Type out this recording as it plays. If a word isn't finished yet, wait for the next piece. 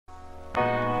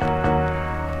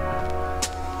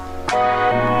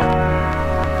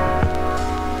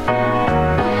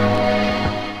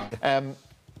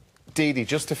Didi,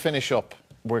 just to finish up,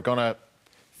 we're going to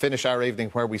finish our evening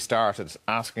where we started,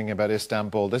 asking about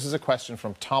Istanbul. This is a question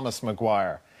from Thomas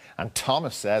Maguire. And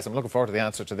Thomas says, I'm looking forward to the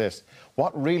answer to this,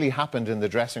 what really happened in the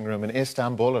dressing room in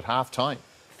Istanbul at half-time?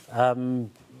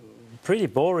 Pretty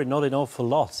boring, not an awful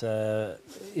lot.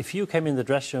 If you came in the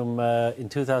dressing room in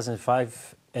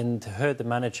 2005 and heard the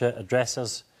manager address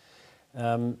us,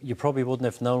 you probably wouldn't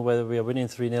have known whether we were winning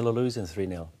 3-0 or losing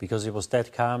 3-0, because he was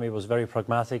dead calm, he was very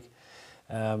pragmatic.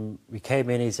 We came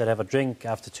in, he said, have a drink.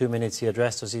 After 2 minutes, he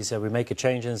addressed us. He said, we make a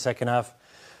change in the second half.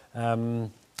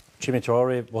 Jimmy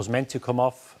Traore was meant to come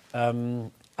off.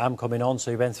 I'm coming on,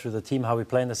 so he went through the team, how we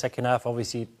play in the second half.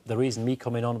 Obviously, the reason me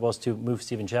coming on was to move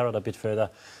Steven Gerrard a bit further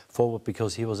forward,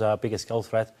 because he was our biggest goal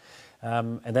threat.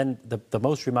 And then the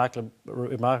most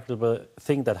remarkable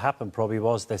thing that happened probably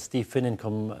was that Steve Finnan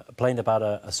complained about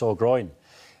a sore groin.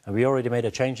 And we already made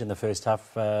a change in the first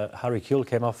half. Harry Kewell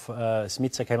came off,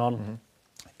 Smitsa came on. Mm-hmm.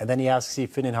 And then he asked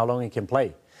Steve Finnan how long he can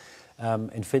play.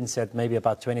 And Finn said maybe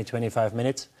about 20-25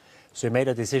 minutes. So he made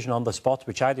a decision on the spot,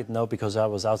 which I didn't know because I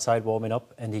was outside warming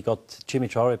up. And he got Jimmy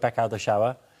Traore back out of the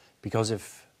shower, because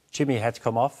if Jimmy had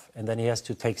come off and then he has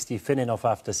to take Steve Finnan off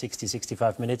after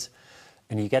 60-65 minutes,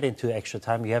 and you get into extra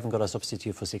time, you haven't got a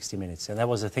substitute for 60 minutes. And that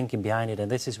was the thinking behind it. And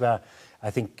this is where I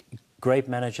think great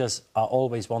managers are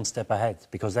always one step ahead,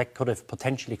 because that could have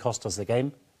potentially cost us the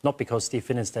game. Not because Steve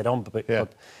Finnan stayed on, but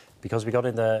because we got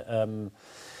in the,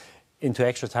 into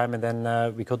extra time, and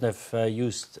then we couldn't have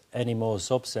used any more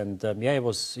subs. And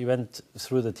he went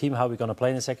through the team, how we're going to play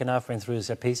in the second half, went through the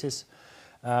set pieces.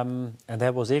 And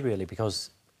that was it, really,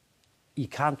 because you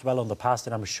can't dwell on the past,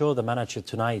 and I'm sure the manager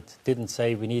tonight didn't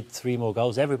say we need 3 more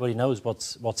goals. Everybody knows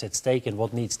what's at stake and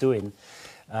what needs doing,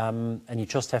 and you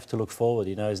just have to look forward.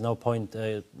 You know, there's no point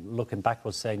looking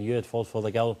backwards saying you're at fault for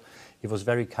the goal. He was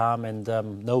very calm and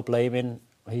no blaming.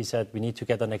 He said we need to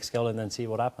get the next goal and then see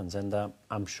what happens. And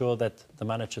I'm sure that the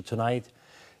manager tonight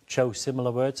chose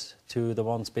similar words to the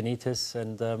ones Benitez,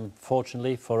 and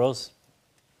fortunately for us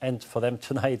and for them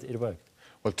tonight, it worked.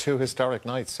 Well, 2 historic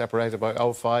nights separated by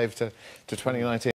 05 to 2019.